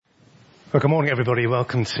Well, good morning, everybody.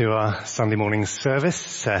 Welcome to our Sunday morning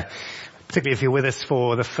service. Particularly if you're with us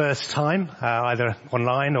for the first time, either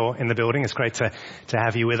online or in the building, it's great to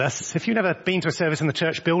have you with us. If you've never been to a service in the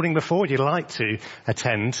church building before, you'd like to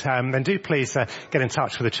attend, then do please get in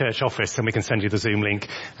touch with the church office and we can send you the Zoom link,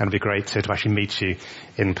 and it'd be great to actually meet you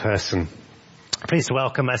in person. Pleased to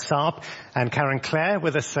welcome Saab and Karen Clare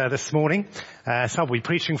with us this morning. Saab will be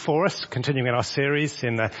preaching for us, continuing in our series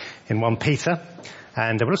in 1 Peter.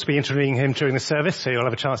 And we'll also be interviewing him during the service, so you'll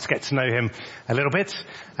have a chance to get to know him a little bit.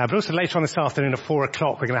 But also later on this afternoon at 4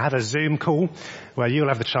 o'clock, we're going to have a Zoom call where you'll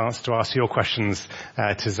have the chance to ask your questions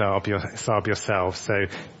to Saab yourselves. So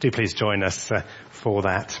do please join us for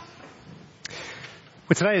that.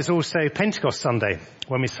 Well, today is also Pentecost Sunday,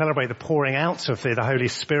 when we celebrate the pouring out of the Holy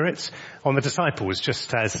Spirit on the disciples,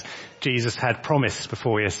 just as Jesus had promised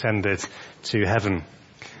before he ascended to heaven.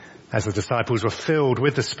 As the disciples were filled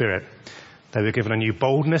with the Spirit, they were given a new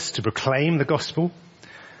boldness to proclaim the gospel,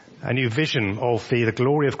 a new vision of the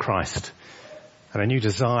glory of Christ, and a new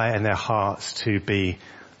desire in their hearts to be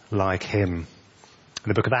like him. In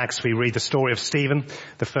the book of Acts, we read the story of Stephen,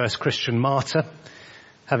 the first Christian martyr.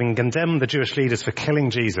 Having condemned the Jewish leaders for killing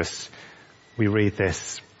Jesus, we read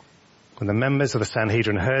this: when the members of the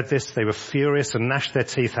Sanhedrin heard this, they were furious and gnashed their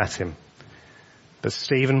teeth at him. But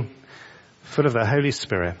Stephen, full of the Holy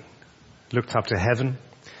Spirit, looked up to heaven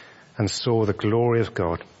and saw the glory of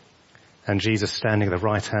God and Jesus standing at the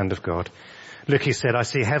right hand of God. Look, he said, I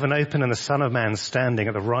see heaven open and the Son of Man standing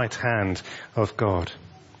at the right hand of God.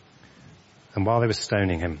 And while they were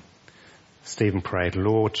stoning him, Stephen prayed,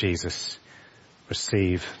 Lord Jesus,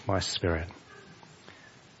 receive my spirit.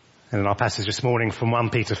 And in our passage this morning from 1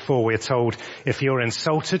 Peter 4, we are told, if you're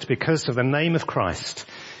insulted because of the name of Christ,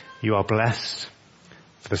 you are blessed,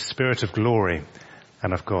 for the Spirit of glory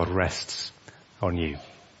and of God rests on you.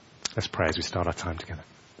 Let's pray as we start our time together.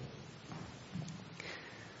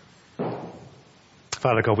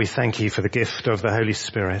 Father God, we thank you for the gift of the Holy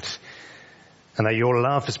Spirit and that your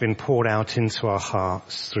love has been poured out into our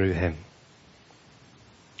hearts through him.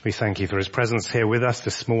 We thank you for his presence here with us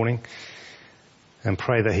this morning and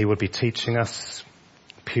pray that he would be teaching us,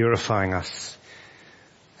 purifying us,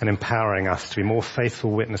 and empowering us to be more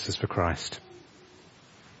faithful witnesses for Christ.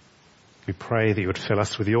 We pray that you would fill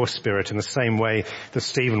us with your Spirit in the same way that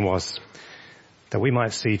Stephen was, that we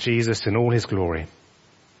might see Jesus in all his glory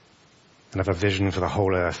and have a vision for the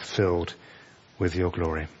whole earth filled with your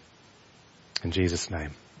glory. In Jesus'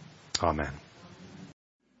 name, amen.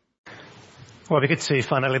 Well, it'd be good to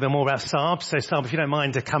find out a little bit more about Saab. So Saab, if you don't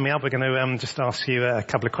mind coming up, we're going to just ask you a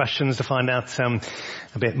couple of questions to find out a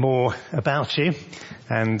bit more about you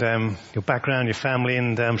and your background, your family,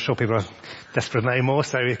 and I'm sure people are desperate to know more.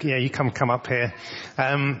 So yeah, you come up here.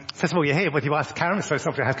 First of all, you're here with your wife Karen, so it's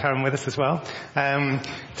lovely to have Karen with us as well.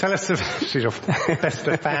 Tell us, she's your best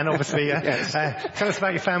fan, obviously. Yes. Tell us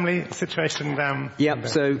about your family situation.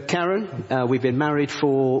 So Karen, we've been married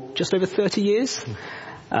for just over 30 years.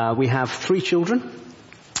 We have 3 children.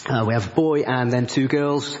 We have a boy and then 2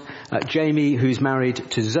 girls. Jamie, who's married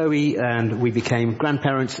to Zoe, and we became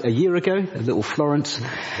grandparents a year ago, little Florence.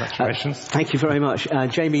 Congratulations. Thank you very much.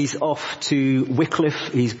 Jamie's off to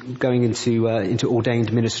Wycliffe. He's going into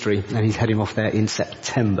ordained ministry, and he's heading off there in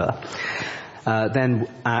September. Then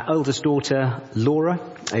our eldest daughter, Laura,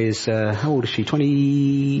 is, how old is she?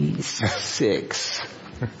 26?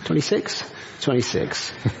 26?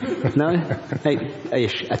 26. No?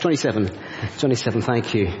 8-ish. 27. 27,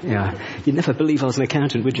 thank you. Yeah. You'd never believe I was an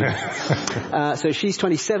accountant, would you? So she's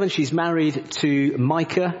 27. She's married to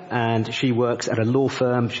Micah, and she works at a law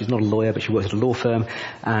firm. She's not a lawyer, but she works at a law firm.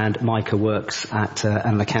 And Micah works at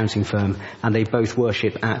an accounting firm. And they both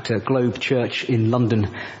worship at Globe Church in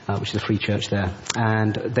London, which is a free church there.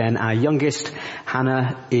 And then our youngest,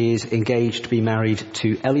 Hannah, is engaged to be married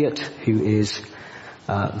to Elliot, who is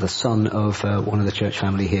the son of one of the church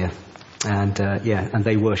family here. And and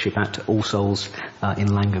they worship at All Souls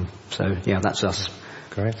in Langham. So yeah, that's us.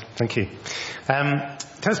 Great, thank you. Tell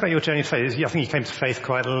us about your journey to faith. I think you came to faith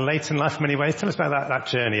quite late in life in many ways. Tell us about that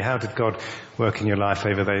journey. How did God work in your life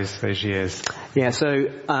over those years? Yeah, so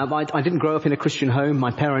I didn't grow up in a Christian home.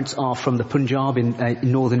 My parents are from the Punjab in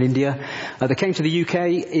northern India. They came to the UK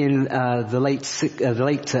in the late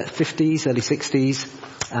 50s, early 60s,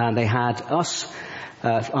 and they had us.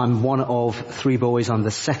 I'm one of 3 boys. I'm the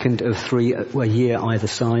second of 3, a year either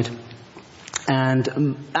side.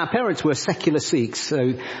 And our parents were secular Sikhs,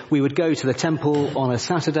 so we would go to the temple on a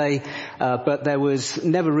Saturday, but there was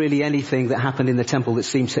never really anything that happened in the temple that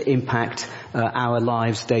seemed to impact our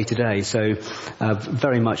lives day to day. So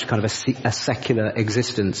very much kind of a secular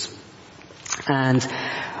existence. And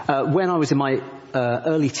when I was in my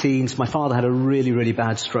early teens, my father had a really, really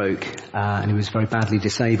bad stroke, and he was very badly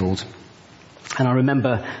disabled. And I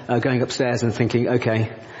remember going upstairs and thinking,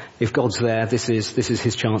 okay, if God's there, this is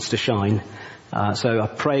his chance to shine. So I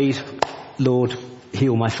prayed, Lord,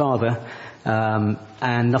 heal my father,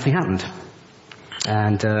 and nothing happened.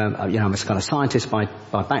 And, I'm a kind of scientist by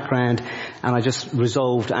background, and I just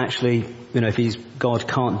resolved, actually, if God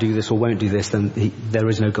can't do this or won't do this, then there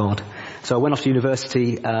is no God. So I went off to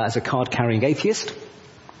university as a card-carrying atheist,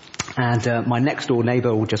 and my next-door neighbour,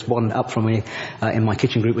 or just one up from me in my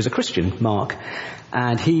kitchen group, was a Christian, Mark.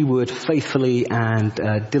 And he would faithfully and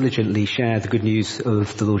diligently share the good news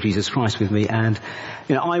of the Lord Jesus Christ with me. And,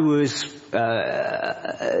 I was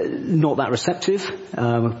not that receptive,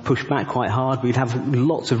 pushed back quite hard. We'd have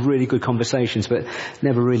lots of really good conversations, but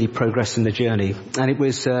never really progressed in the journey. And it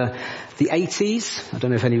was the 80s. I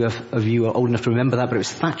don't know if any of you are old enough to remember that, but it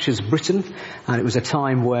was Thatcher's Britain. And it was a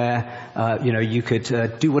time where, you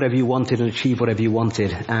could do whatever you wanted and achieve whatever you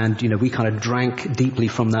wanted. And, we kind of drank deeply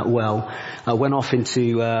from that well. Went off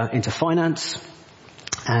into finance.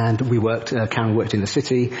 And Karen worked in the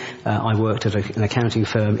city, I worked at an accounting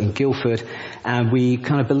firm in Guildford, and we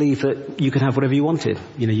kind of believed that you could have whatever you wanted.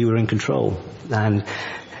 You were in control. And,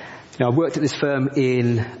 I worked at this firm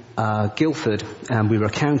in Guildford, and we were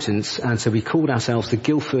accountants, and so we called ourselves the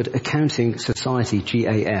Guildford Accounting Society,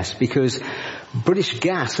 GAS, because British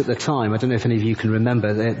Gas at the time, I don't know if any of you can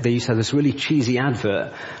remember, they used to have this really cheesy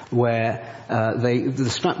advert where the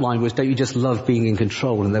strapline was, don't you just love being in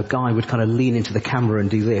control? And the guy would kind of lean into the camera and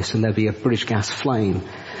do this, and there'd be a British Gas flame.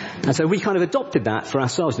 And so we kind of adopted that for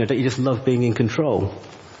ourselves, don't you just love being in control?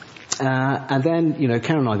 And then,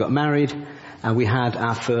 Karen and I got married, and we had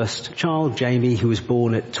our first child, Jamie, who was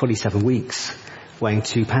born at 27 weeks, weighing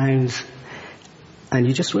 2 pounds. And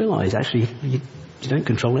you just realise, actually, you don't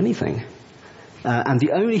control anything. And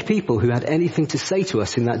the only people who had anything to say to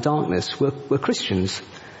us in that darkness were Christians.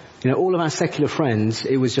 All of our secular friends,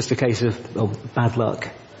 it was just a case of bad luck.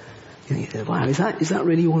 Wow, is that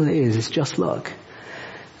really all it is? It's just luck.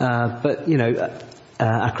 But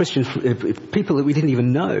our Christian people that we didn't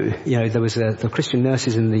even know, there was the Christian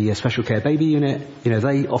nurses in the special care baby unit.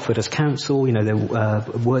 They offered us counsel. There were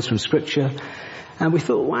words from Scripture, and we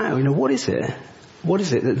thought, wow, what is it? What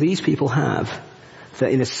is it that these people have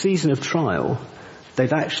that in a season of trial they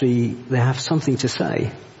have something to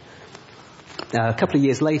say? A couple of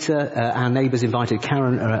years later, our neighbours invited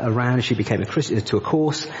Karen around. She became a Christian to a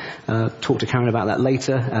course. Talked to Karen about that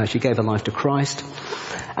later. She gave her life to Christ,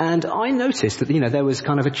 and I noticed that there was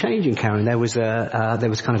kind of a change in Karen. There was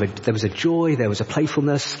a joy, there was a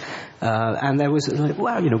playfulness, and there was like,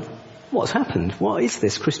 wow, what's happened? What is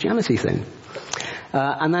this Christianity thing?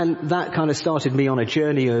 And then that kind of started me on a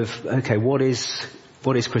journey of, okay, what is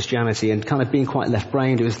Christianity? And kind of being quite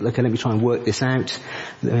left-brained, it was, okay, let me try and work this out.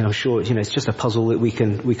 I'm sure, it's just a puzzle that we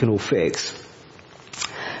can all fix.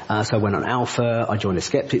 So I went on Alpha, I joined a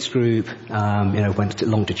skeptics group, went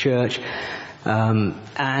along to church,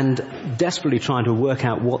 and desperately trying to work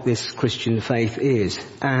out what this Christian faith is.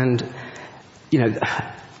 And,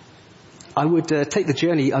 I would take the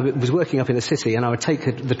journey. I was working up in the city, and I would take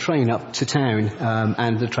the train up to town,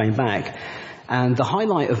 and the train back. And the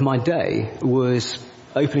highlight of my day was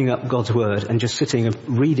opening up God's Word and just sitting and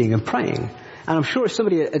reading and praying. And I'm sure if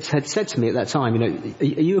somebody had said to me at that time, are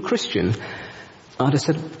you a Christian? I'd have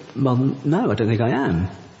said, well, no, I don't think I am.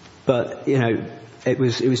 But, it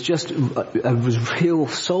was just a real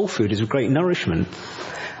soul food. It was a great nourishment.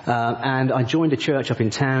 And I joined a church up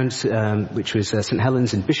in town, which was St.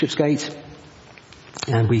 Helens in Bishopsgate.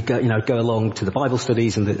 And we go along to the Bible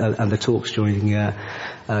studies and the talks during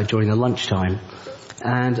the lunchtime.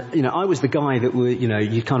 And, I was the guy that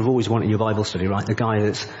you kind of always want in your Bible study, right? The guy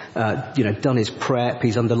that's, done his prep,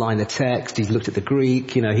 he's underlined the text, he's looked at the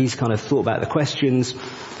Greek, he's kind of thought about the questions.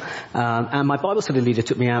 And my Bible study leader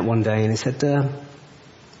took me out one day and he said,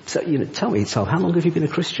 tell me, how long have you been a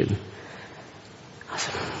Christian? I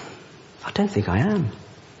said, I don't think I am.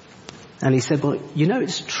 And he said, well,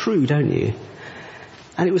 it's true, don't you?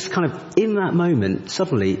 And it was kind of in that moment,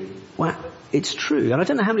 suddenly, wow, it's true. And I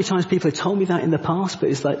don't know how many times people have told me that in the past, but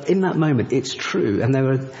it's like, in that moment, it's true. And there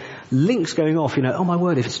were links going off, oh my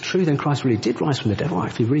word, if it's true, then Christ really did rise from the dead. Well,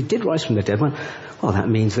 if he really did rise from the dead, well, that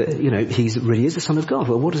means that, he really is the Son of God.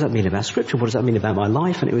 Well, what does that mean about Scripture? What does that mean about my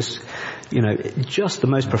life? And it was, just the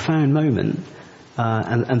most profound moment.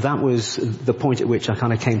 And that was the point at which I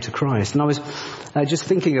kind of came to Christ. And I was just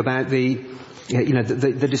thinking about the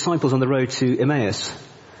disciples on the road to Emmaus.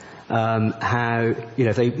 How,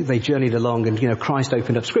 they journeyed along and, Christ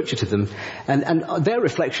opened up Scripture to them. And their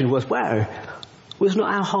reflection was, wow, Was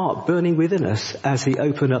not our heart burning within us as he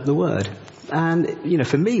opened up the Word? And,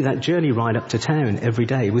 for me, that journey ride up to town every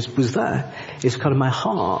day was that. It's kind of my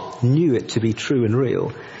heart knew it to be true and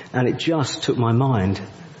real. And it just took my mind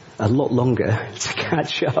a lot longer to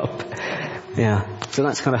catch up. Yeah. So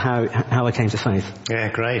that's kind of how I came to faith.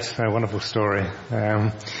 Yeah, great. A wonderful story.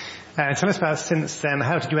 Tell us about since then,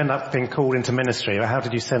 how did you end up being called into ministry? Or how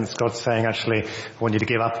did you sense God saying, actually, I want you to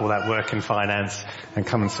give up all that work in finance and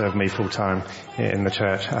come and serve me full time in the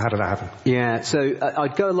church? How did that happen? Yeah, so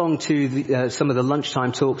I'd go along to some of the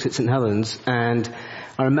lunchtime talks at St Helens, and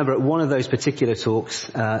I remember at one of those particular talks,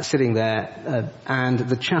 sitting there, and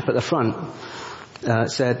the chap at the front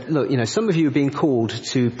said, look, some of you are being called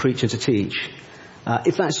to preach and to teach.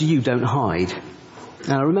 If that's you, don't hide.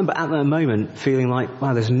 And I remember at that moment feeling like,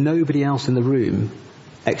 wow, there's nobody else in the room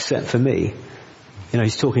except for me.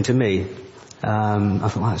 He's talking to me. I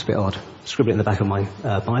thought, wow, that's a bit odd. Scribble it in the back of my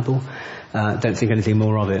Bible. Don't think anything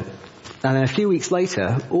more of it. And then a few weeks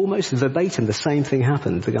later, almost verbatim, the same thing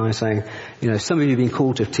happened. The guy saying, some of you have been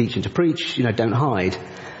called to teach and to preach, don't hide.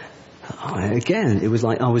 Again, it was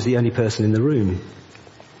like I was the only person in the room.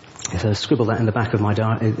 So I scribbled that in the back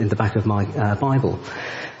of my Bible.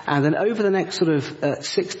 And then over the next sort of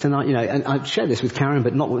 6 to 9, and I've shared this with Karen,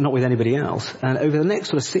 but not with anybody else. And over the next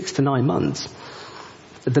sort of 6 to 9 months,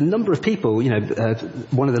 the number of people,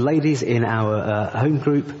 one of the ladies in our home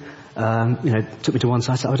group, took me to one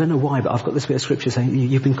side and said, I don't know why, but I've got this bit of scripture saying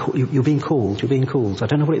you're being called. I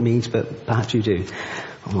don't know what it means, but perhaps you do.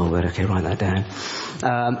 Oh my word, okay, write that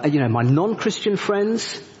down. My non-Christian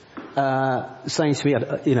friends saying to me,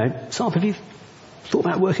 Sarp, have you thought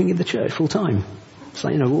about working in the church full time? It's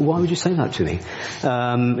like, why would you say that to me?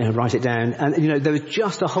 Write it down. And, there was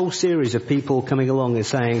just a whole series of people coming along and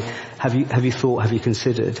saying, have you thought, have you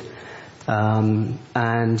considered?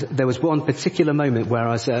 And there was one particular moment where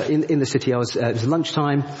I was in the city. It was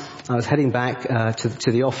lunchtime. I was heading back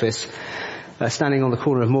to the office, standing on the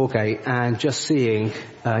corner of Moorgate, and just seeing,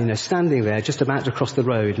 standing there, just about to cross the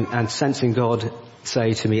road, and sensing God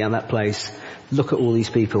say to me at that place, look at all these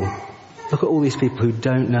people. Look at all these people who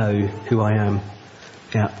don't know who I am.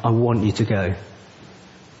 Yeah, I want you to go.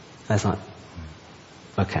 I was like,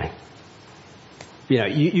 okay.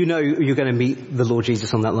 You know you're going to meet the Lord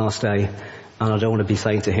Jesus on that last day, and I don't want to be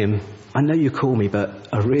saying to him, I know you call me, but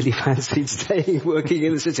I really fancied staying working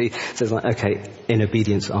in the city. So it's like, okay, in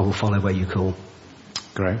obedience, I will follow where you call.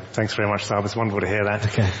 Great. Thanks very much, Sal. It's wonderful to hear that.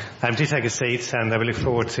 Okay. Do take a seat, and we look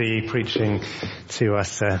forward to you preaching to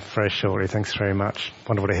us very shortly. Thanks very much.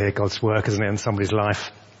 Wonderful to hear God's work, isn't it, in somebody's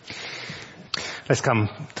life. Let's come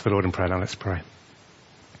to the Lord in prayer now. Let's pray.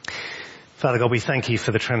 Father God, we thank you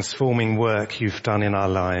for the transforming work you've done in our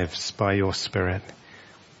lives by your Spirit.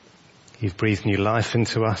 You've breathed new life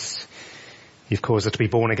into us. You've caused us to be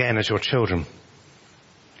born again as your children.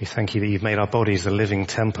 We thank you that you've made our bodies a living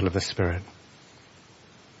temple of the Spirit.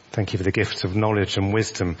 Thank you for the gifts of knowledge and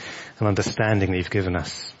wisdom and understanding that you've given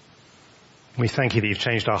us. We thank you that you've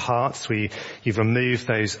changed our hearts. You've removed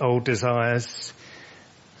those old desires,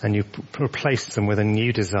 and you replace them with a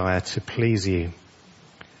new desire to please you,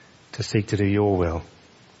 to seek to do your will,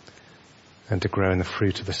 and to grow in the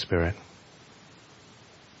fruit of the Spirit.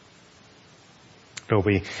 Lord,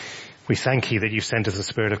 we thank you that you've sent us a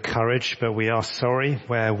spirit of courage, but we are sorry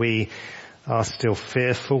where we are still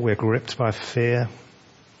fearful, we're gripped by fear.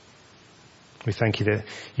 We thank you that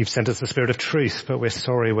you've sent us the spirit of truth, but we're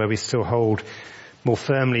sorry where we still hold more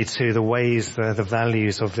firmly to the ways, the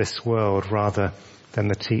values of this world rather than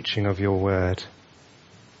the teaching of your word.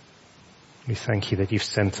 We thank you that you've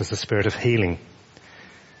sent us a spirit of healing,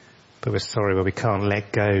 but we're sorry where we can't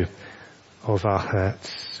let go of our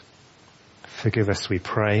hurts. Forgive us, we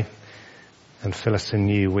pray, and fill us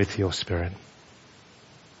anew with your Spirit.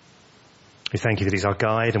 We thank you that he's our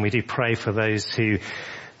guide, and we do pray for those who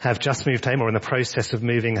have just moved home or in the process of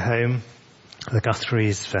moving home, the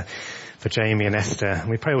Guthries, for Jamie and Esther. And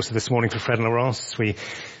we pray also this morning for Fred and Laurence. We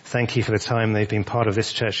thank you for the time they've been part of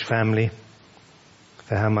this church family,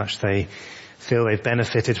 for how much they feel they've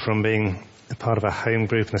benefited from being a part of a home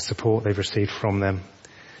group and the support they've received from them,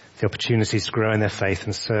 the opportunities to grow in their faith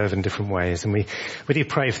and serve in different ways. And we do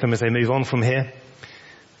pray for them as they move on from here,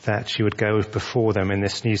 that you would go before them in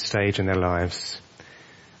this new stage in their lives.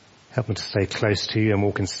 Help them to stay close to you and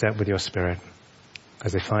walk in step with your Spirit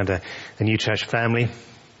as they find a new church family,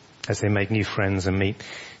 as they make new friends and meet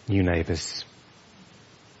new neighbours.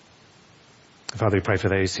 Father, we pray for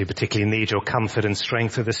those who particularly need your comfort and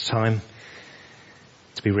strength at this time,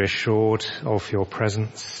 to be reassured of your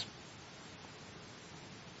presence.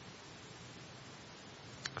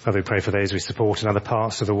 Father, we pray for those we support in other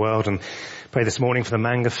parts of the world, and pray this morning for the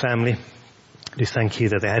Manga family, I do thank you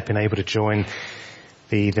that they had been able to join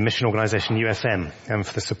the mission organisation UFM and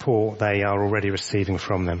for the support they are already receiving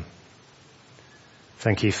from them.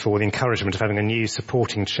 Thank you for the encouragement of having a new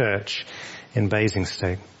supporting church in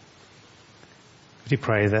Basingstoke. We do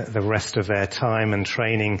pray that the rest of their time and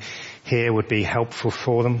training here would be helpful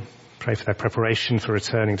for them. Pray for their preparation for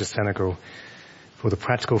returning to Senegal, for the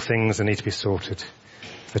practical things that need to be sorted,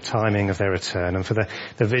 for the timing of their return, and for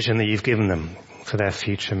the vision that you've given them for their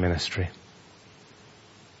future ministry.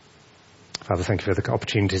 Father, thank you for the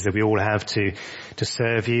opportunities that we all have to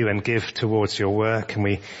serve you and give towards your work, and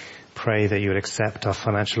we pray that you would accept our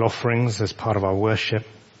financial offerings as part of our worship.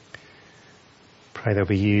 Pray they'll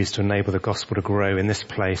be used to enable the gospel to grow in this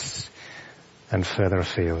place and further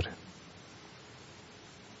afield.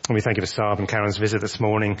 And we thank you for Saab and Karen's visit this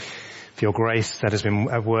morning, for your grace that has been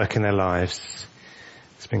at work in their lives.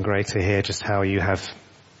 It's been great to hear just how you have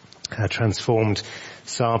transformed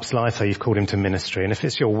Saab's life, how you've called him to ministry. And if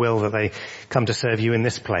it's your will that they come to serve you in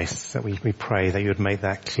this place, that we pray that you would make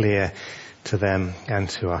that clear to them and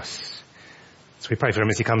to us. So we pray for him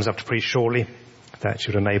as he comes up to preach shortly, that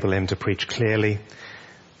you would enable him to preach clearly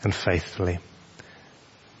and faithfully.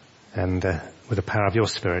 And with the power of your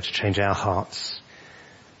Spirit, to change our hearts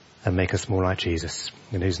and make us more like Jesus,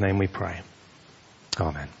 in whose name we pray.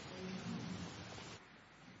 Amen.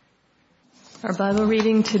 Our Bible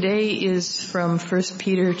reading today is from 1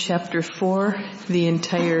 Peter chapter 4, the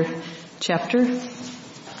entire chapter.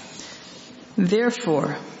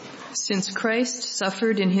 Therefore, since Christ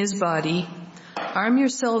suffered in his body, arm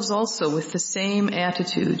yourselves also with the same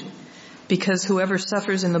attitude, because whoever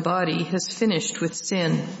suffers in the body has finished with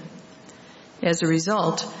sin. As a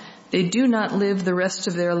result, they do not live the rest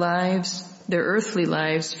of their lives, their earthly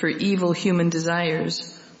lives, for evil human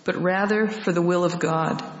desires, but rather for the will of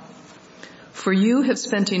God. For you have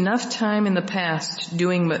spent enough time in the past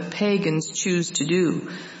doing what pagans choose to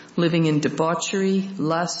do, living in debauchery,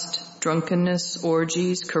 lust, drunkenness,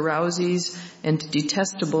 orgies, carouses, and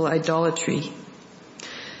detestable idolatry.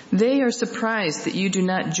 They are surprised that you do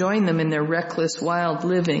not join them in their reckless, wild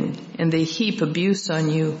living, and they heap abuse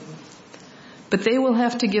on you. But they will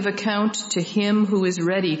have to give account to him who is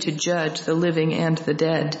ready to judge the living and the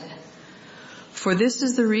dead. For this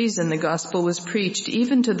is the reason the gospel was preached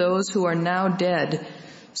even to those who are now dead,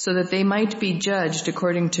 so that they might be judged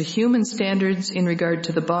according to human standards in regard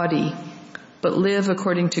to the body, but live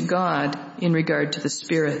according to God in regard to the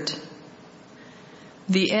Spirit.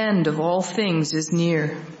 The end of all things is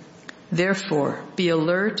near. Therefore, be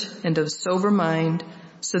alert and of sober mind,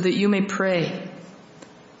 so that you may pray.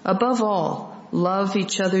 Above all, love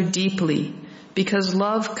each other deeply, because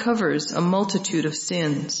love covers a multitude of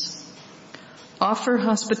sins. Offer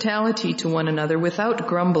hospitality to one another without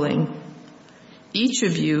grumbling. Each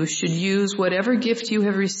of you should use whatever gift you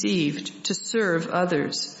have received to serve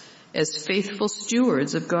others as faithful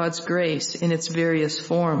stewards of God's grace in its various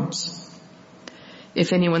forms.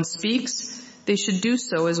 If anyone speaks, they should do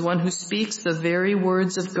so as one who speaks the very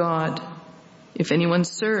words of God. If anyone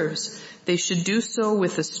serves, they should do so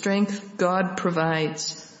with the strength God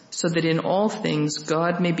provides, so that in all things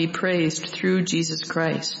God may be praised through Jesus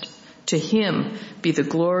Christ. To him be the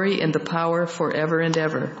glory and the power forever and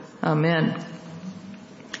ever. Amen.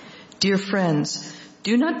 Dear friends,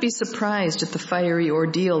 do not be surprised at the fiery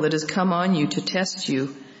ordeal that has come on you to test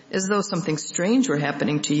you, as though something strange were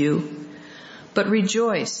happening to you. But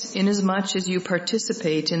rejoice inasmuch as you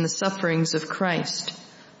participate in the sufferings of Christ,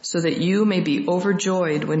 so that you may be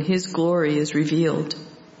overjoyed when his glory is revealed.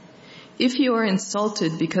 If you are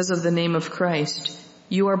insulted because of the name of Christ,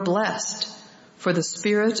 you are blessed, for the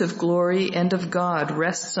Spirit of glory and of God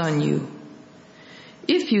rests on you.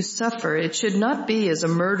 If you suffer, it should not be as a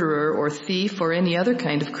murderer or thief or any other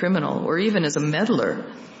kind of criminal, or even as a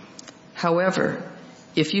meddler. However,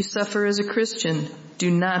 if you suffer as a Christian, do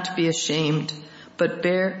not be ashamed, but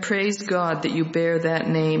praise God that you bear that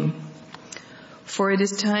name. For it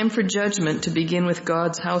is time for judgment to begin with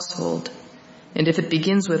God's household. And if it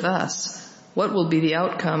begins with us, what will be the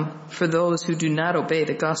outcome for those who do not obey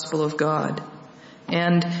the gospel of God?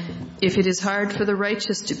 And if it is hard for the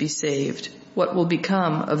righteous to be saved, what will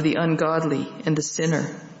become of the ungodly and the sinner?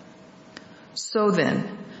 So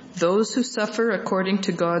then, those who suffer according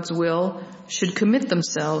to God's will should commit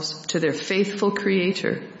themselves to their faithful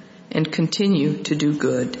Creator and continue to do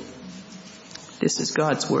good. This is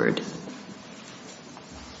God's word.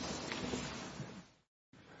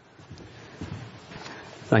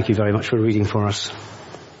 Thank you very much for reading for us.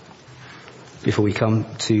 Before we come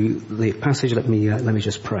to the passage, let me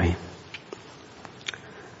just pray.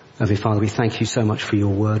 Heavenly Father, we thank you so much for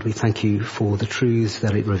your word. We thank you for the truths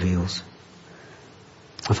that it reveals.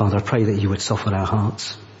 And Father, I pray that you would soften our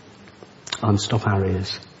hearts, unstop our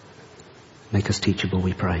ears, make us teachable,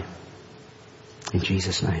 we pray. In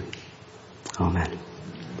Jesus' name. Amen.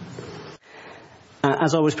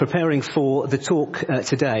 As I was preparing for the talk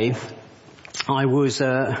today, I was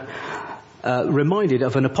reminded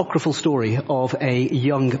of an apocryphal story of a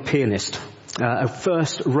young pianist, a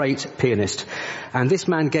first-rate pianist. And this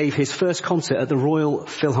man gave his first concert at the Royal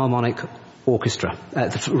Philharmonic Orchestra,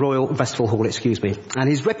 at the Royal Festival Hall, and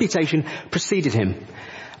his reputation preceded him.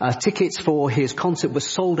 Tickets for his concert were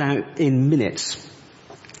sold out in minutes.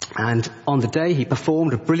 And on the day he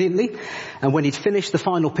performed brilliantly, and when he'd finished the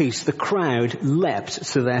final piece, the crowd leapt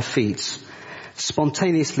to their feet,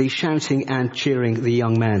 spontaneously shouting and cheering the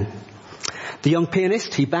young man. The young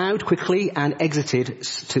pianist, he bowed quickly and exited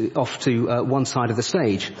off to one side of the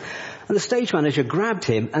stage. And the stage manager grabbed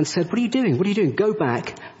him and said, "What are you doing? What are you doing? Go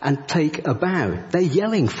back and take a bow. They're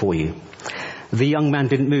yelling for you." The young man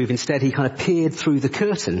didn't move. Instead, he kind of peered through the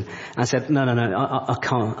curtain and said, No, I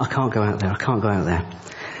can't go out there. I can't go out there.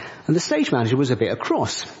 And the stage manager was a bit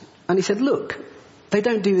cross. And he said, "Look, they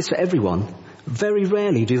don't do this for everyone. Very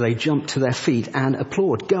rarely do they jump to their feet and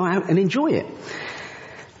applaud. Go out and enjoy it.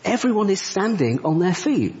 Everyone is standing on their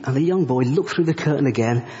feet." And the young boy looked through the curtain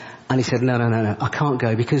again and he said, No, I can't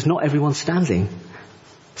go because not everyone's standing.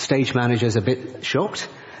 Stage manager's a bit shocked.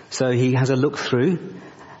 So he has a look through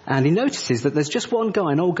and he notices that there's just one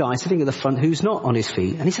guy, an old guy sitting at the front who's not on his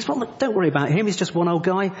feet. And he says, "Well, look, don't worry about him. He's just one old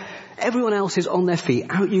guy. Everyone else is on their feet.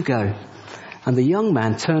 Out you go." And the young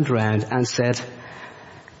man turned around and said,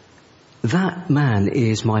 "That man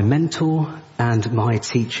is my mentor and my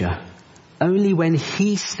teacher. Only when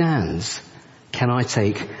he stands can I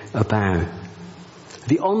take a bow."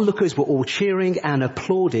 The onlookers were all cheering and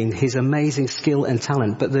applauding his amazing skill and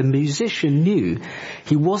talent, but the musician knew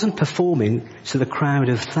he wasn't performing to the crowd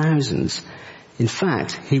of thousands. In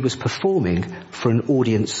fact, he was performing for an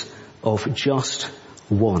audience of just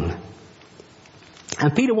one.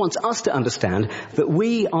 And Peter wants us to understand that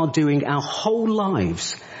we are doing our whole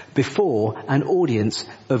lives before an audience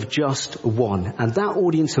of just one. And that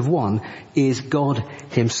audience of one is God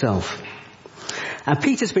himself. And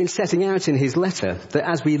Peter's been setting out in his letter that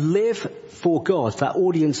as we live for God, that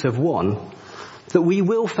audience of one, that we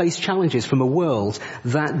will face challenges from a world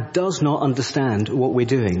that does not understand what we're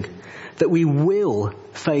doing. That we will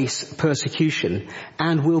face persecution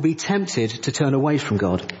and will be tempted to turn away from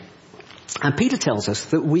God. And Peter tells us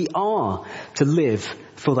that we are to live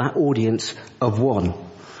for that audience of one.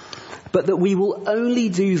 But that we will only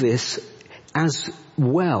do this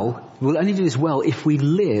well if we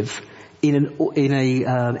live in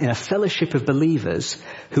a fellowship of believers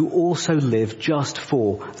who also live just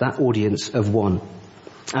for that audience of one.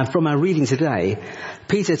 And from our reading today,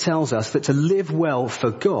 Peter tells us that to live well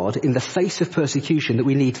for God in the face of persecution, that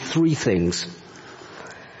we need three things.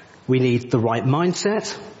 We need the right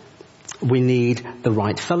mindset, we need the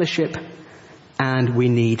right fellowship, and we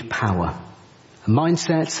need power.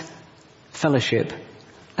 Mindset, fellowship,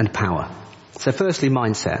 and power. So firstly,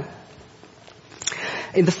 mindset.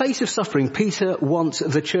 In the face of suffering, Peter wants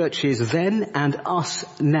the churches then and us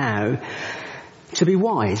now to be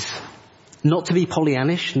wise, not to be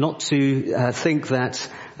Pollyannish, not to think that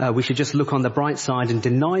we should just look on the bright side and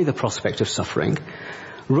deny the prospect of suffering.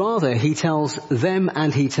 Rather, he tells them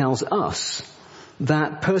and he tells us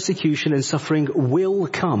that persecution and suffering will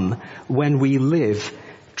come when we live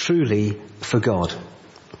truly for God.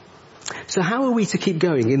 So how are we to keep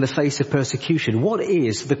going in the face of persecution? What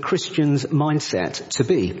is the Christian's mindset to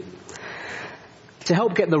be? To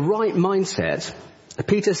help get the right mindset,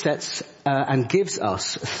 Peter sets and gives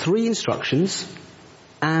us three instructions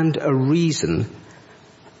and a reason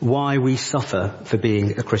why we suffer for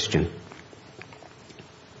being a Christian.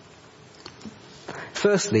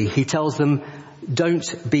 Firstly, he tells them,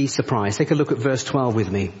 don't be surprised. Take a look at verse 12 with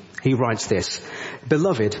me. He writes this,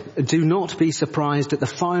 "Beloved, do not be surprised at the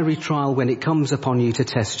fiery trial when it comes upon you to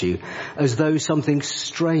test you, as though something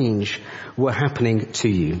strange were happening to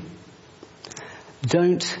you."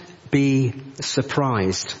 Don't be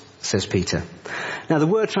surprised, says Peter. Now the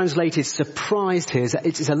word translated surprised here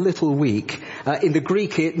is a little weak. In the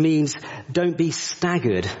Greek it means don't be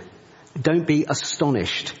staggered, don't be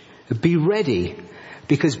astonished, be ready.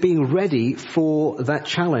 Because being ready for that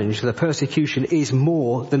challenge, the persecution, is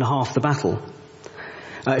more than half the battle.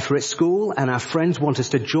 If we're at school and our friends want us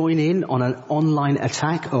to join in on an online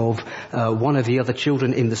attack of one of the other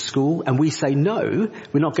children in the school, and we say, no,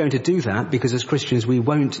 we're not going to do that because as Christians we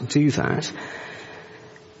won't do that,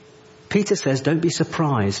 Peter says, don't be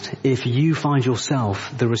surprised if you find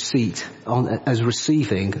yourself the receipt as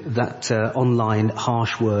receiving that online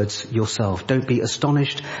harsh words yourself. Don't be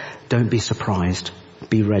astonished. Don't be surprised.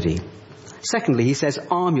 Be ready. Secondly, he says,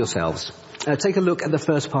 arm yourselves. Take a look at the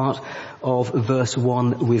first part of verse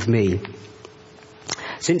 1 with me.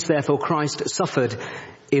 Since therefore Christ suffered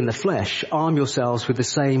in the flesh, arm yourselves with the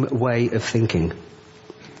same way of thinking.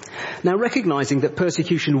 Now, recognizing that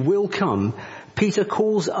persecution will come, Peter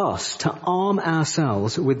calls us to arm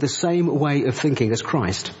ourselves with the same way of thinking as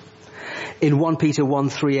Christ. In 1 Peter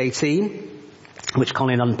 1:3-18, which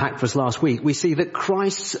Colin unpacked for us last week, we see that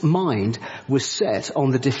Christ's mind was set on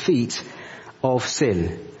the defeat of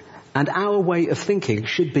sin. And our way of thinking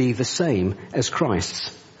should be the same as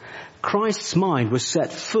Christ's. Christ's mind was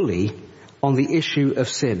set fully on the issue of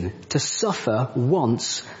sin, to suffer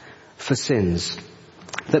once for sins.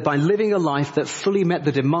 That by living a life that fully met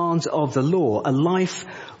the demands of the law, a life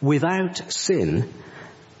without sin,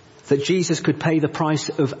 that Jesus could pay the price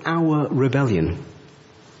of our rebellion,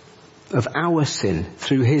 of our sin,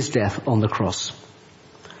 through his death on the cross.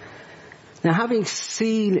 Now, having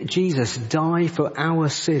seen Jesus die for our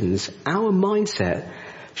sins, our mindset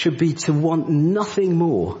should be to want nothing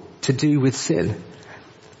more to do with sin.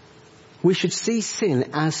 We should see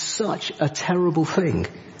sin as such a terrible thing.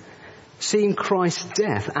 Seeing Christ's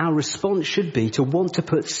death, our response should be to want to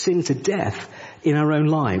put sin to death in our own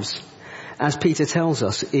lives. As Peter tells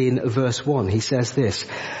us in verse 1, he says this,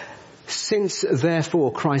 since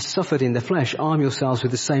therefore Christ suffered in the flesh, arm yourselves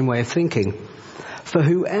with the same way of thinking. For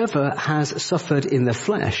whoever has suffered in the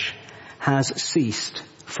flesh has ceased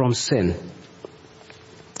from sin.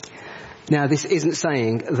 Now, this isn't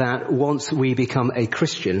saying that once we become a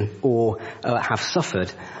Christian or have suffered,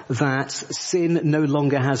 that sin no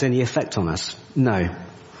longer has any effect on us. No.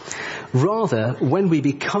 Rather, when we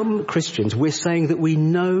become Christians, we're saying that we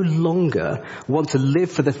no longer want to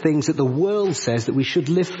live for the things that the world says that we should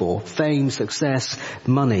live for, fame, success,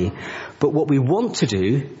 money. But what we want to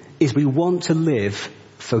do is we want to live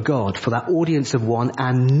for God, for that audience of one,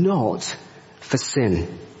 and not for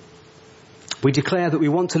sin. We declare that we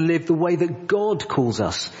want to live the way that God calls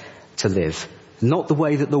us to live, not the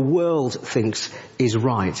way that the world thinks is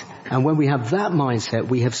right. And when we have that mindset,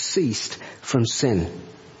 we have ceased from sin.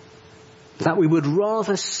 That we would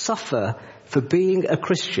rather suffer for being a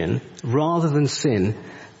Christian rather than sin,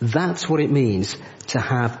 that's what it means to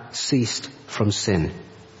have ceased from sin.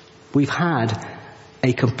 We've had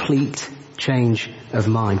a complete change of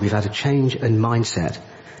mind. We've had a change in mindset.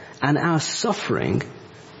 And our suffering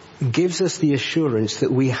gives us the assurance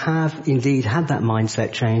that we have indeed had that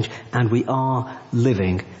mindset change and we are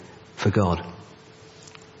living for God.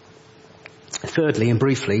 Thirdly and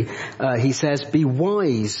briefly, he says, be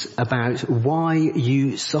wise about why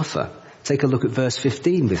you suffer. Take a look at verse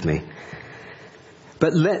 15 with me.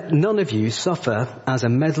 But let none of you suffer as a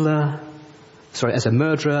murderer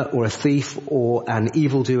or a thief or an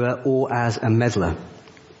evildoer or as a meddler.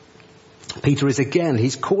 Peter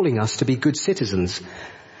he's calling us to be good citizens.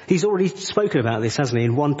 He's already spoken about this, hasn't he,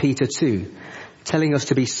 in 1 Peter 2, telling us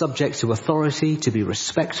to be subject to authority, to be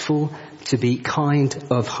respectful, to be kind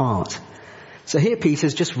of heart. So here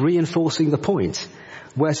Peter's just reinforcing the point.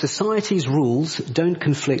 Where society's rules don't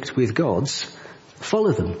conflict with God's,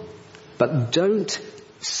 follow them. But don't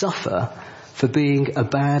suffer for being a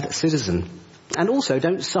bad citizen. And also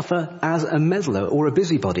don't suffer as a meddler or a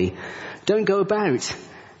busybody. Don't go about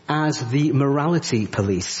as the morality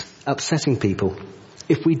police, upsetting people.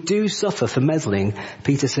 If we do suffer for meddling,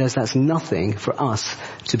 Peter says that's nothing for us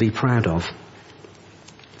to be proud of.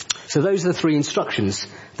 So those are the three instructions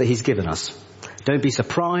that he's given us. Don't be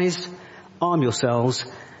surprised, arm yourselves,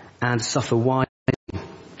 and suffer wisely.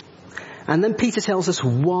 And then Peter tells us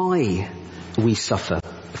why we suffer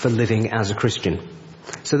for living as a Christian,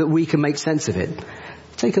 so that we can make sense of it.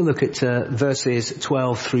 Take a look at verses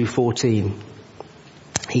 12 through 14.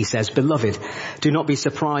 He says, Beloved, do not be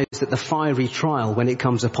surprised at the fiery trial when it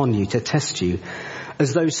comes upon you to test you,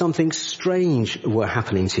 as though something strange were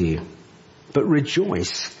happening to you. But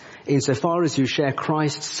rejoice insofar as you share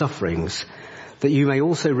Christ's sufferings, that you may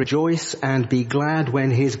also rejoice and be glad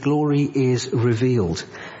when his glory is revealed.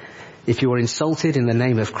 If you are insulted in the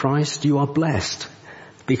name of Christ, you are blessed,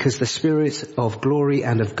 because the Spirit of glory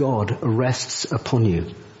and of God rests upon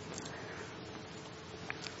you.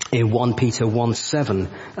 In 1 Peter 1:7,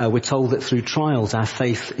 we're told that through trials our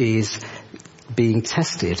faith is being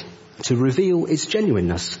tested to reveal its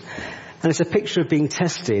genuineness. And it's a picture of being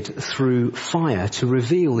tested through fire to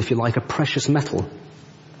reveal, if you like, a precious metal.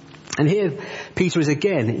 And here Peter is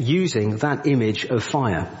again using that image of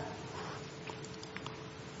fire.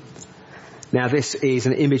 Now this is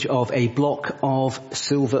an image of a block of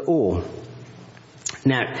silver ore.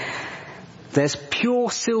 Now, there's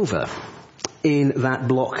pure silver in that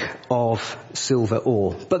block of silver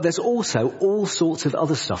ore. But there's also all sorts of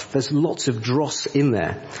other stuff. There's lots of dross in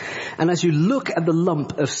there. And as you look at the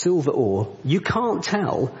lump of silver ore, you can't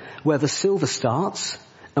tell where the silver starts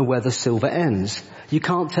and where the silver ends. You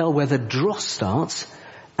can't tell where the dross starts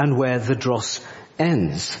and where the dross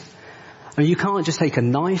ends. And you can't just take a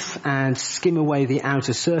knife and skim away the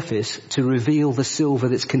outer surface to reveal the silver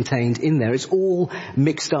that's contained in there. It's all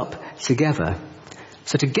mixed up together.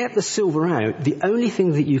 So to get the silver out, the only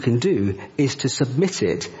thing that you can do is to submit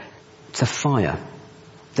it to fire.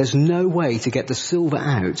 There's no way to get the silver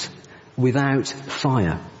out without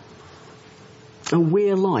fire. And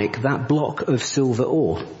we're like that block of silver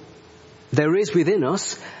ore. There is within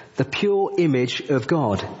us the pure image of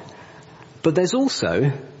God. But there's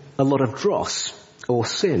also a lot of dross or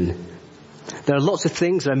sin. There are lots of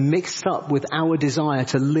things that are mixed up with our desire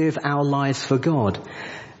to live our lives for God.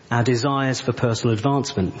 Our desires for personal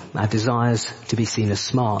advancement, our desires to be seen as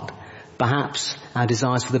smart, perhaps our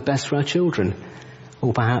desires for the best for our children,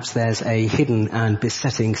 or perhaps there's a hidden and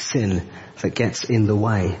besetting sin that gets in the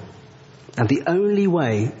way. And the only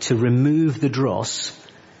way to remove the dross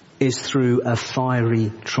is through a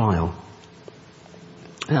fiery trial.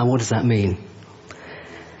 Now, what does that mean?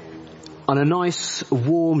 On a nice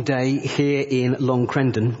warm day here in Long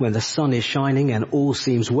Crendon, when the sun is shining and all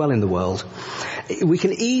seems well in the world, we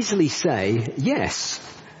can easily say, yes,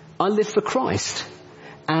 I live for Christ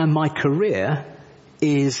and my career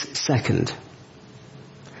is second.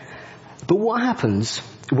 But what happens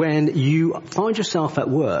when you find yourself at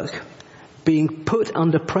work being put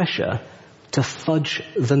under pressure to fudge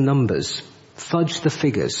the numbers, fudge the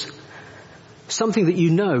figures, something that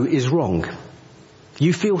you know is wrong?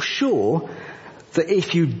 You feel sure that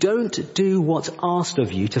if you don't do what's asked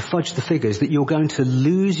of you to fudge the figures, that you're going to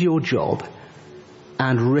lose your job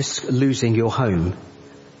and risk losing your home.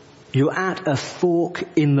 You're at a fork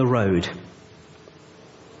in the road.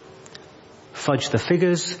 Fudge the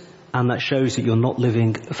figures, and that shows that you're not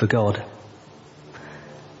living for God.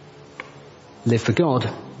 Live for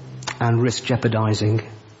God and risk jeopardizing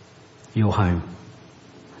your home.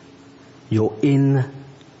 You're in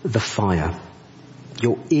the fire.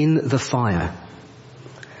 You're in the fire.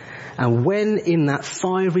 And when in that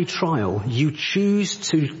fiery trial you choose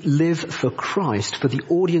to live for Christ, for the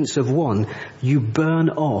audience of one, you burn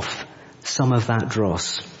off some of that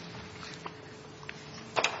dross.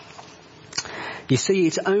 You see,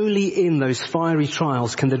 it's only in those fiery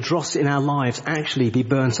trials can the dross in our lives actually be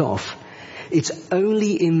burnt off. It's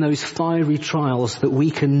only in those fiery trials that we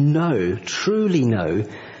can know, truly know,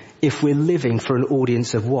 if we're living for an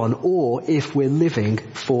audience of one or if we're living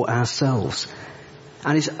for ourselves.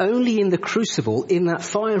 And it's only in the crucible, in that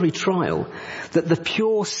fiery trial, that the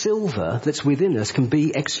pure silver that's within us can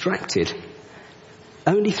be extracted.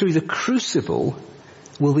 Only through the crucible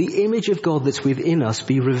will the image of God that's within us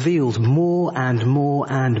be revealed more and more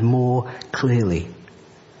and more clearly.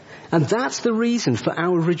 And that's the reason for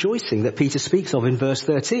our rejoicing that Peter speaks of in verse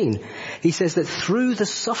 13. He says that through the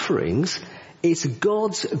sufferings, it's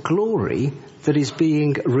God's glory that is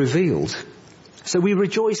being revealed. So we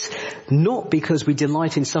rejoice not because we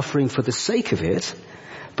delight in suffering for the sake of it,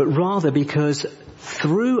 but rather because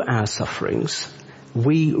through our sufferings,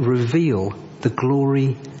 we reveal the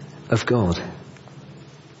glory of God.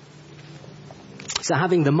 So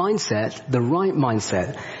having the mindset, the right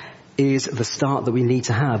mindset, is the start that we need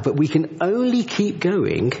to have. But we can only keep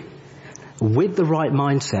going with the right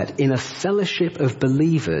mindset in a fellowship of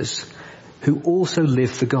believers who also live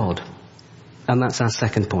for God. And that's our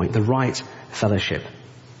second point, the right fellowship.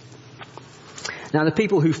 Now, the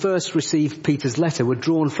people who first received Peter's letter were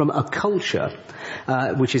drawn from a culture,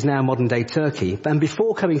 which is now modern-day Turkey. And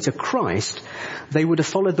before coming to Christ, they would have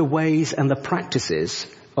followed the ways and the practices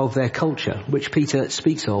of their culture, which Peter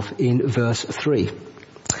speaks of in verse 3.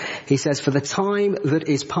 He says, "For the time that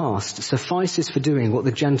is past suffices for doing what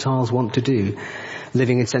the Gentiles want to do,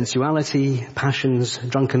 living in sensuality, passions,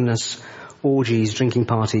 drunkenness, orgies, drinking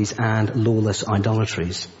parties, and lawless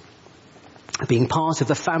idolatries." Being part of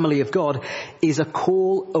the family of God is a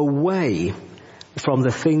call away from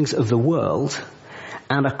the things of the world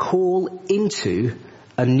and a call into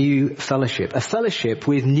a new fellowship, a fellowship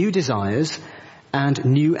with new desires and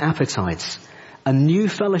new appetites, a new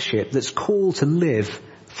fellowship that's called to live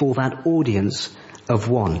for that audience of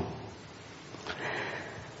one.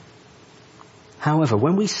 However,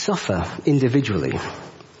 when we suffer individually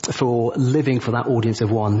for living for that audience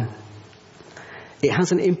of one, it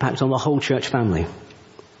has an impact on the whole church family.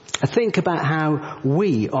 Think about how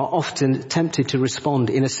we are often tempted to respond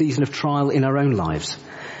in a season of trial in our own lives.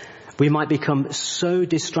 We might become so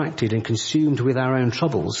distracted and consumed with our own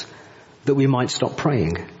troubles that we might stop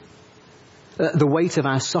praying. The weight of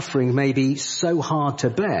our suffering may be so hard to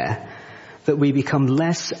bear that we become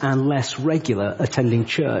less and less regular attending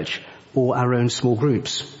church or our own small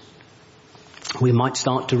groups. We might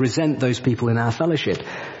start to resent those people in our fellowship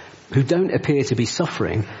who don't appear to be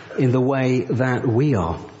suffering in the way that we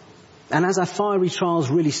are. And as our fiery trials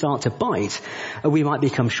really start to bite, we might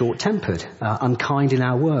become short-tempered, unkind in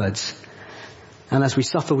our words. And as we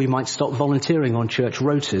suffer, we might stop volunteering on church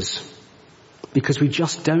rotas because we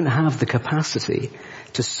just don't have the capacity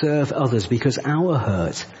to serve others because our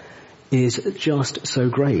hurt is just so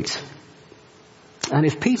great. And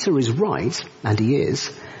if Peter is right, and he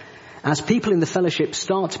is, as people in the fellowship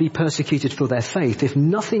start to be persecuted for their faith, if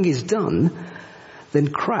nothing is done, then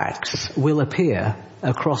cracks will appear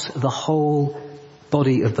across the whole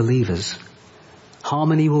body of believers.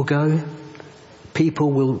 Harmony will go,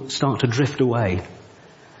 people will start to drift away,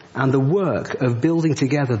 and the work of building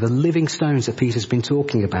together the living stones that Peter's been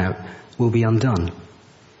talking about will be undone.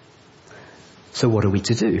 So what are we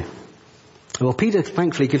to do? Well, Peter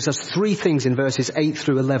thankfully gives us 3 things in verses 8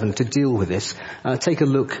 through 11 to deal with this. Take a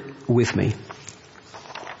look with me.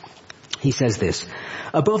 He says this,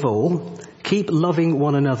 "Above all, keep loving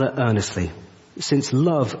one another earnestly, since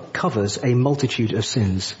love covers a multitude of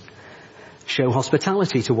sins. Show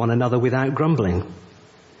hospitality to one another without grumbling.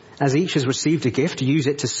 As each has received a gift, use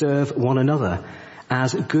it to serve one another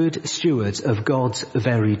as good stewards of God's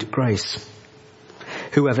varied grace.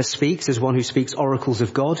 Whoever speaks as one who speaks oracles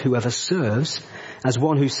of God, whoever serves as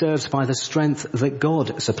one who serves by the strength that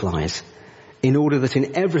God supplies, in order that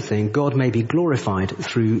in everything God may be glorified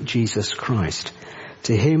through Jesus Christ.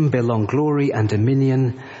 To him belong glory and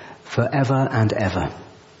dominion forever and ever.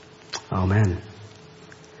 Amen."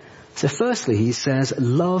 So firstly, he says,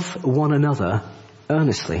 love one another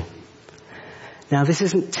earnestly. Now this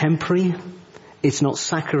isn't temporary, it's not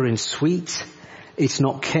saccharine sweet, it's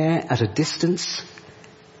not care at a distance,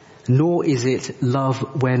 nor is it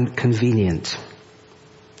love when convenient.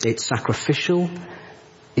 It's sacrificial,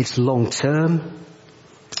 it's long-term,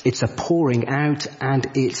 it's a pouring out,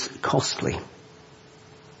 and it's costly.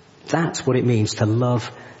 That's what it means to love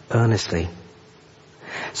earnestly.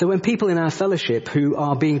 So when people in our fellowship who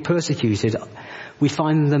are being persecuted, we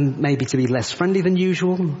find them maybe to be less friendly than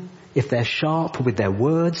usual, if they're sharp with their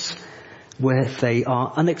words, where they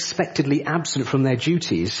are unexpectedly absent from their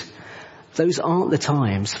duties, those aren't the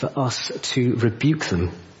times for us to rebuke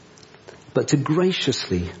them, but to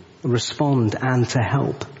graciously respond and to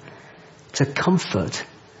help, to comfort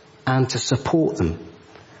and to support them,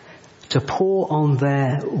 to pour on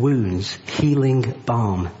their wounds healing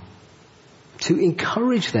balm, to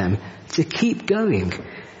encourage them to keep going,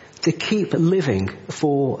 to keep living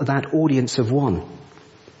for that audience of one.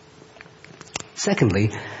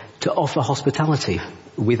 Secondly, to offer hospitality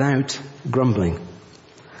without grumbling.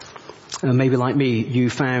 Maybe like me,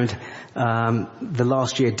 you found the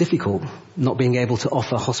last year difficult not being able to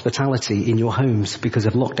offer hospitality in your homes because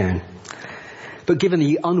of lockdown. But given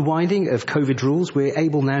the unwinding of COVID rules, we're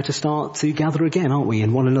able now to start to gather again, aren't we,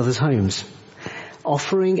 in one another's homes.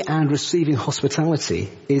 Offering and receiving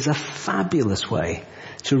hospitality is a fabulous way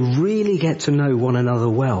to really get to know one another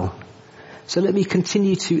well. So let me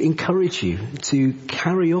continue to encourage you to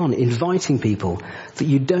carry on inviting people that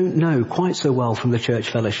you don't know quite so well from the church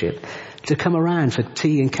fellowship to come around for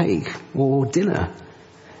tea and cake or dinner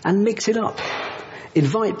and mix it up.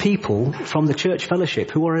 Invite people from the church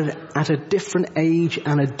fellowship who are at a different age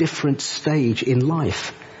and a different stage in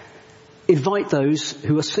life. Invite those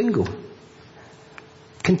who are single.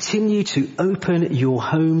 Continue to open your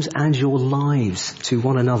homes and your lives to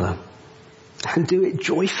one another, and do it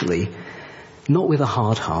joyfully, not with a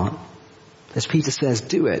hard heart. As Peter says,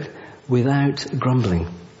 do it without grumbling.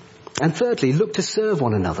 And thirdly, look to serve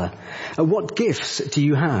one another. What gifts do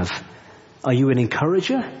you have? Are you an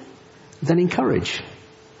encourager? Then encourage.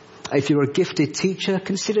 If you're a gifted teacher,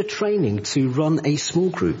 consider training to run a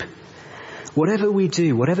small group. Whatever we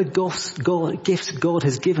do, whatever gifts God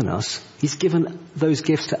has given us, he's given those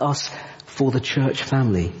gifts to us for the church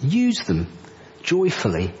family. Use them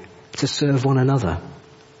joyfully to serve one another.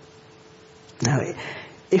 Now,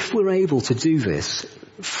 if we're able to do this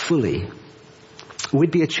fully,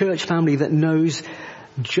 we'd be a church family that knows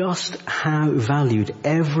just how valued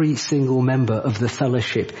every single member of the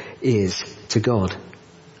fellowship is to God.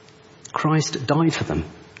 Christ died for them.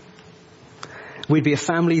 We'd be a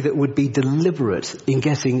family that would be deliberate in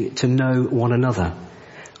getting to know one another.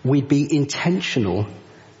 We'd be intentional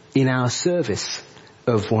in our service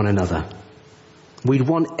of one another. We'd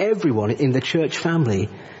want everyone in the church family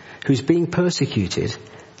who's being persecuted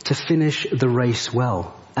to finish the race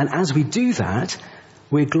well. And as we do that,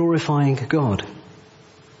 we're glorifying God.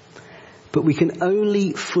 But we can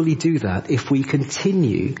only fully do that if we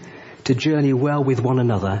continue to journey well with one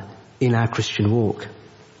another in our Christian walk.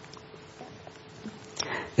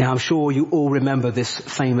 Now, I'm sure you all remember this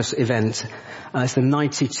famous event. It's the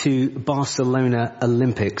 92 Barcelona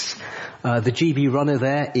Olympics. The GB runner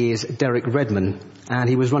there is Derek Redmond, and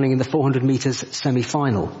he was running in the 400 meters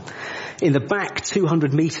semi-final. In the back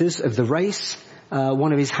 200 meters of the race,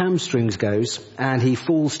 one of his hamstrings goes, and he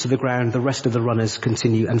falls to the ground. The rest of the runners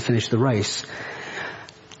continue and finish the race.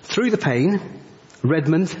 Through the pain,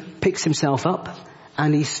 Redmond picks himself up,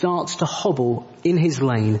 and he starts to hobble in his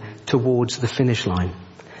lane towards the finish line.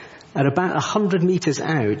 At about 100 meters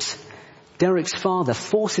out, Derek's father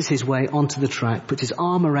forces his way onto the track, puts his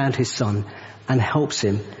arm around his son, and helps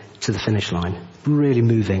him to the finish line. Really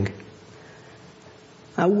moving.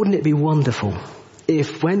 Now, wouldn't it be wonderful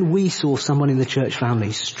if when we saw someone in the church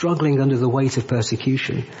family struggling under the weight of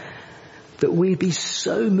persecution, that we'd be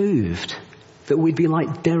so moved that we'd be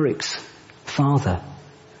like Derek's father,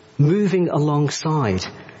 moving alongside,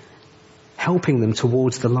 helping them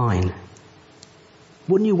towards the line?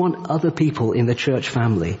 Wouldn't you want other people in the church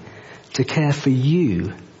family to care for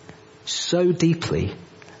you so deeply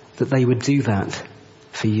that they would do that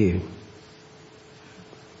for you?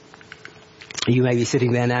 You may be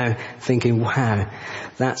sitting there now thinking, wow,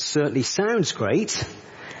 that certainly sounds great,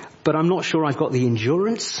 but I'm not sure I've got the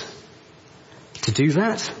endurance to do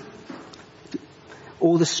that,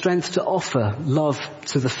 or the strength to offer love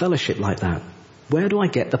to the fellowship like that. Where do I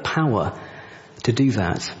get the power to do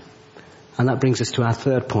that? And that brings us to our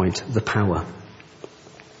third point, the power.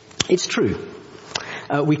 It's true.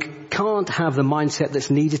 We can't have the mindset that's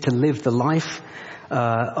needed to live the life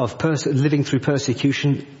of living through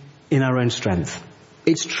persecution in our own strength.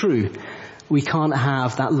 It's true. We can't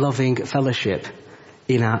have that loving fellowship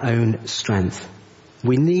in our own strength.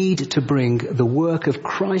 We need to bring the work of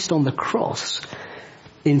Christ on the cross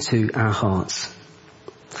into our hearts.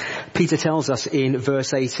 Peter tells us in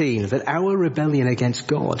verse 18 that our rebellion against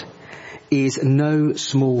God is no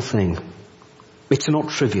small thing. It's not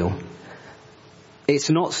trivial. It's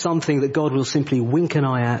not something that God will simply wink an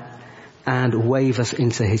eye at and wave us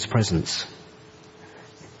into his presence.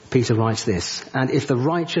 Peter writes this, and if the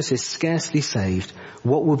righteous is scarcely saved,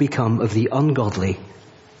 what will become of the ungodly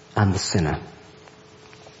and the sinner?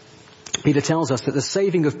 Peter tells us that the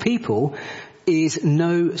saving of people is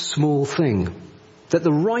no small thing, that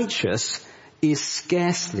the righteous is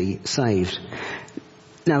scarcely saved.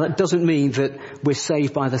 Now, that doesn't mean that we're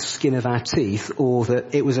saved by the skin of our teeth, or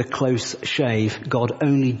that it was a close shave, God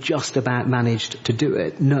only just about managed to do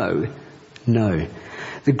it. No.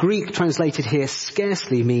 The Greek translated here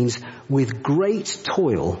scarcely means with great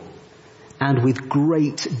toil and with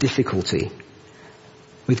great difficulty.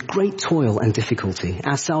 With great toil and difficulty.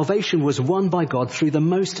 Our salvation was won by God through the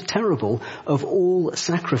most terrible of all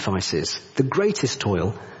sacrifices. The greatest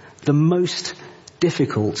toil, the most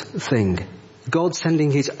difficult thing. God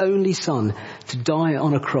sending his only son to die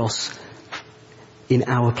on a cross in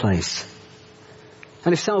our place.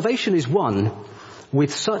 And if salvation is won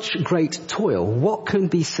with such great toil, what can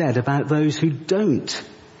be said about those who don't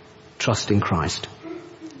trust in Christ?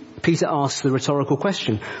 Peter asks the rhetorical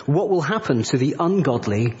question, what will happen to the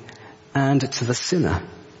ungodly and to the sinner?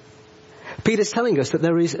 Peter's telling us that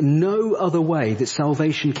there is no other way that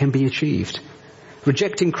salvation can be achieved.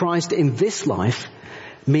 Rejecting Christ in this life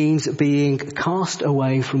means being cast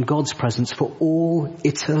away from God's presence for all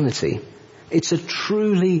eternity. It's a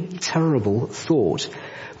truly terrible thought,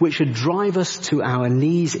 which should drive us to our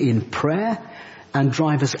knees in prayer and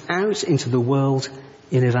drive us out into the world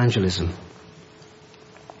in evangelism.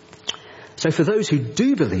 So for those who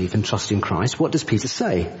do believe and trust in Christ, what does Peter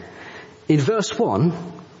say? In verse 1,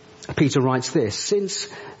 Peter writes this, since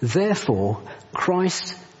therefore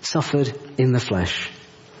Christ suffered in the flesh.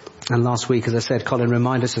 And last week, as I said, Colin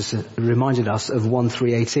reminded us of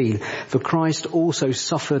 1:3:18. For Christ also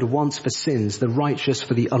suffered once for sins, the righteous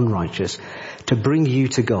for the unrighteous, to bring you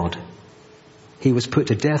to God. He was put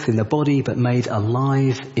to death in the body, but made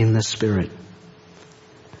alive in the spirit.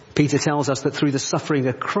 Peter tells us that through the suffering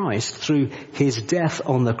of Christ, through his death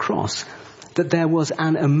on the cross, that there was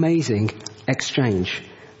an amazing exchange.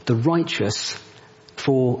 The righteous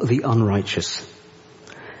for the unrighteous.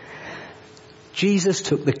 Jesus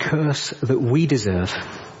took the curse that we deserve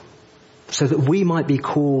so that we might be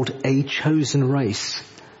called a chosen race,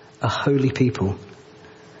 a holy people.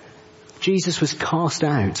 Jesus was cast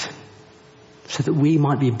out so that we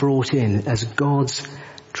might be brought in as God's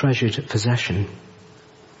treasured possession.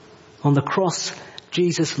 On the cross,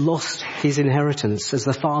 Jesus lost his inheritance as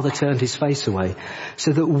the Father turned his face away,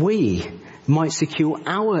 so that we might secure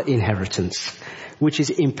our inheritance, which is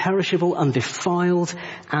imperishable, undefiled,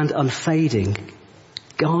 and unfading,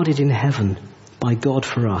 guarded in heaven by God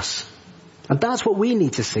for us. And that's what we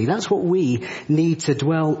need to see. That's what we need to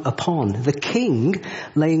dwell upon. The King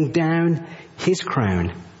laying down his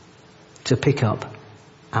crown to pick up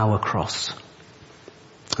our cross.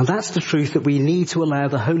 And that's the truth that we need to allow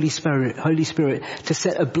the Holy Spirit to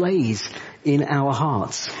set ablaze in our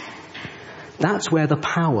hearts. That's where the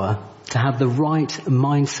power to have the right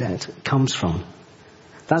mindset comes from.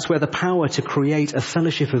 That's where the power to create a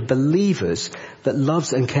fellowship of believers that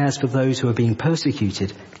loves and cares for those who are being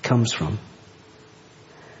persecuted comes from.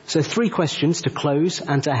 So 3 questions to close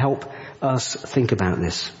and to help us think about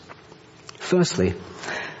this. Firstly,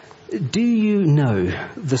 do you know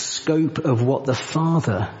the scope of what the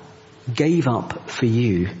Father gave up for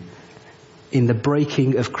you in the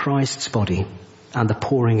breaking of Christ's body and the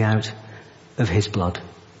pouring out of his blood?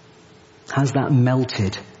 Has that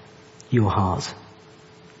melted your heart?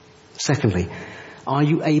 Secondly, are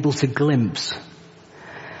you able to glimpse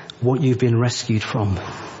what you've been rescued from?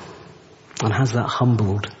 And has that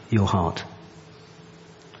humbled your heart?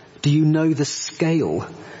 Do you know the scale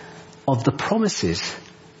of the promises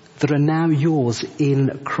that are now yours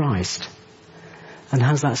in Christ? And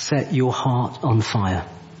has that set your heart on fire?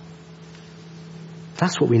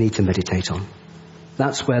 That's what we need to meditate on.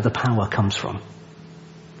 That's where the power comes from.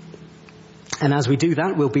 And as we do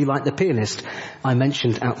that, we'll be like the pianist I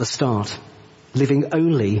mentioned at the start, living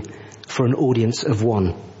only for an audience of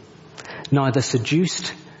one, neither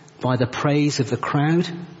seduced by the praise of the crowd,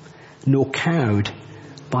 nor cowed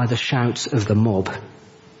by the shouts of the mob.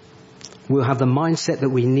 We'll have the mindset that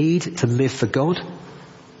we need to live for God,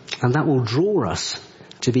 and that will draw us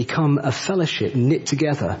to become a fellowship knit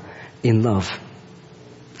together in love.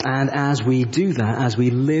 And as we do that, as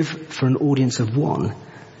we live for an audience of one,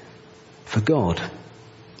 for God,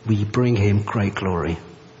 we bring him great glory.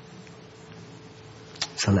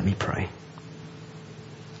 So let me pray.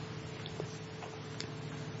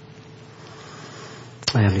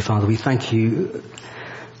 Our Heavenly Father, we thank you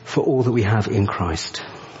for all that we have in Christ.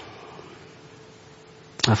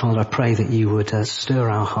 Our Father, I pray that you would stir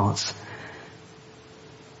our hearts.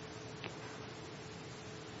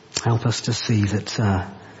 Help us to see that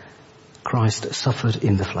Christ suffered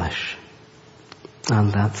in the flesh,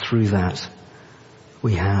 and that through that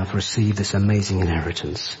we have received this amazing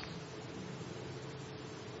inheritance.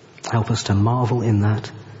 Help us to marvel in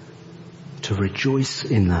that, to rejoice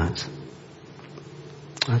in that,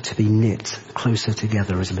 to be knit closer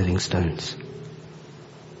together as living stones.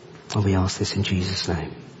 And we ask this in Jesus'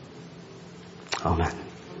 name. Amen.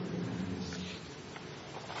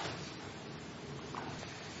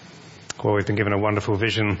 Well, we've been given a wonderful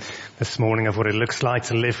vision this morning of what it looks like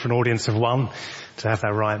to live for an audience of one, to have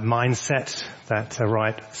that right mindset, that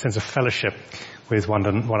right sense of fellowship with one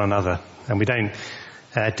another. And we don't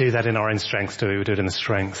do that in our own strength, do we? We do it in the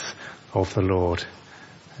strength of the Lord.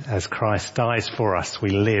 As Christ dies for us,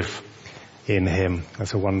 we live in him.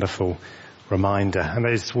 That's a wonderful reminder. And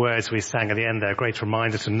those words we sang at the end, they're a great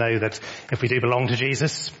reminder to know that if we do belong to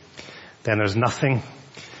Jesus, then there's nothing,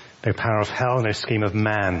 no power of hell, no scheme of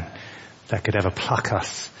man that could ever pluck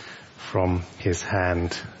us from his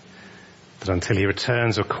hand. That until he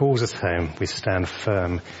returns or calls us home, we stand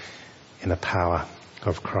firm in the power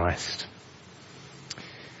of Christ.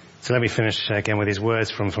 So let me finish again with these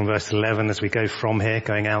words from verse 11 as we go from here,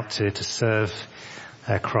 going out to serve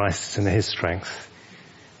Christ in his strength.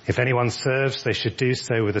 If anyone serves, they should do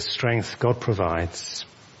so with the strength God provides,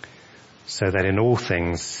 so that in all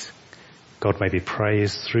things God may be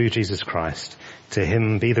praised through Jesus Christ. To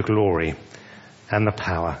him be the glory and the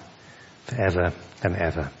power forever and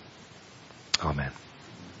ever. Amen.